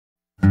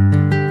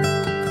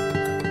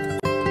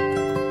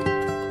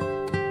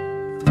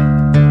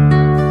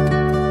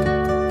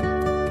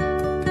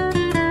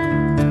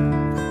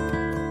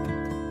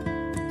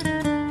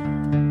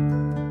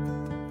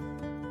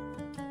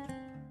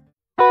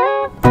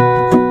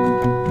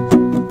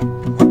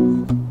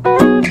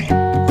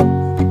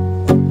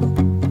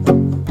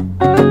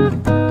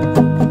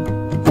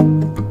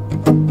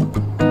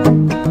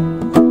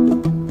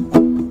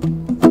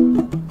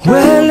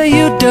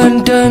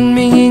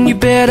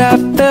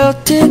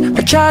felt it.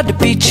 I tried to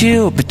be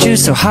chill, but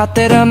you're so hot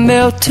that I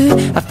melted.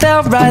 I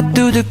fell right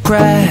through the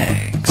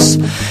cracks.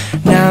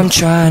 Now I'm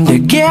trying to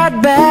get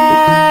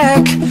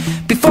back.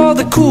 Before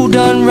the cool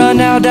done run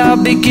out,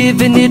 I'll be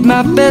giving it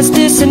my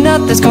bestest, and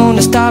nothing's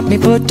gonna stop me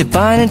but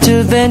divine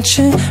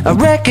intervention. I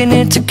reckon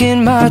it's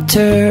again my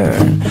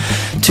turn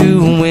to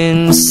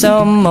win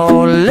some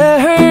or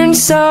learn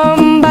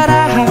some, but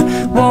I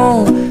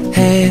won't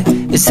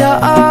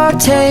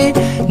hesitate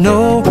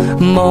no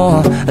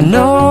more,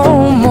 no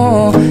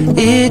more.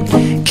 It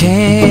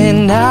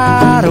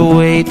cannot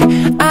wait.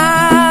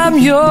 I'm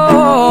yours.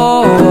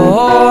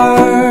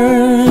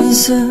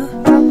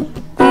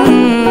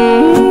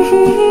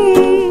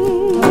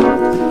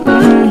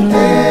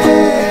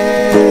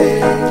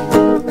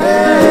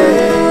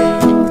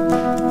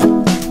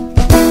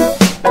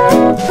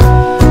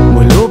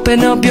 Open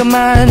up your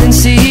mind and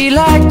see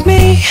like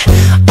me.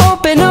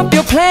 Open up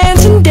your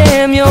plans and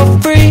damn, you're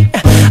free.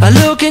 I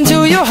look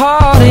into your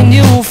heart and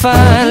you'll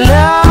find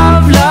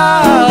love,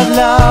 love,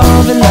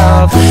 love, and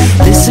love.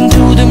 Listen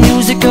to the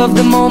music of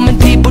the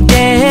moment, people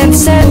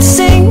dance and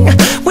sing.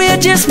 We're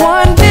just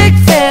one big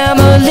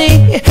family,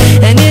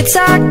 and it's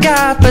our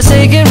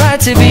God-forsaken right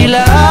to be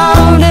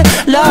loved.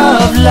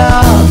 Love,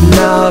 love,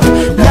 love,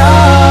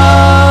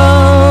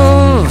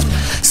 love.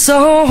 So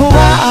I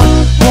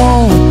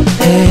won't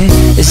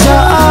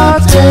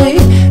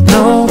hesitate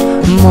no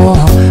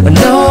more,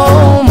 no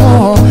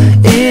more.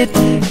 It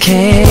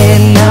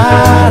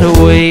cannot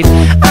wait.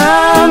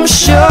 I'm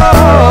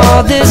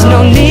sure there's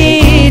no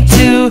need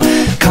to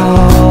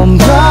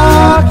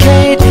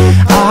complicate.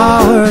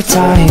 Our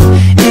time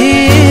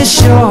is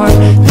short.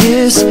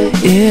 This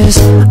is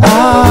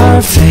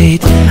our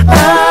fate.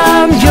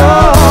 I'm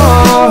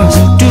yours.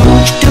 Do you,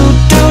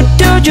 but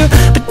do you,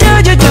 but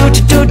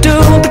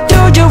do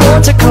you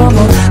want to come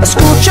on? I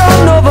scooch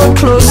on over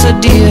closer,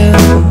 dear,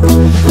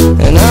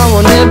 and I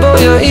will nibble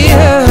your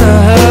ear.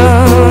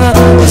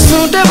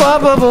 Smooth the boom,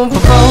 boom, boom,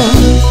 boom.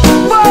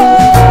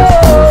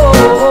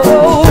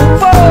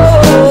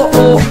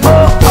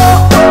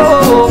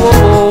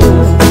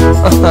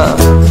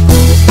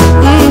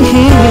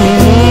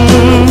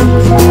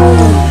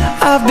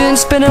 I've been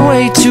spending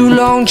way too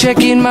long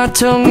checking my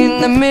tongue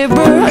in the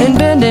mirror and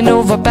bending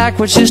over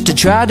backwards just to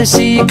try to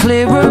see it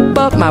clearer,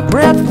 but my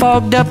breath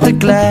fogged up the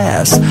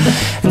glass,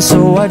 and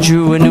so I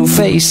drew a new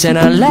face and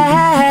I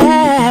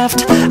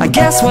laughed. I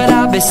guess what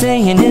I'll be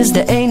saying is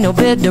there ain't no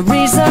better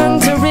reason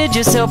to rid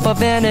yourself of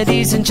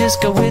vanities and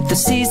just go with the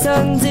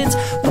seasons. It's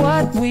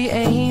what we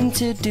aim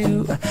to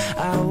do.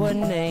 Our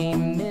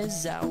name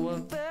is our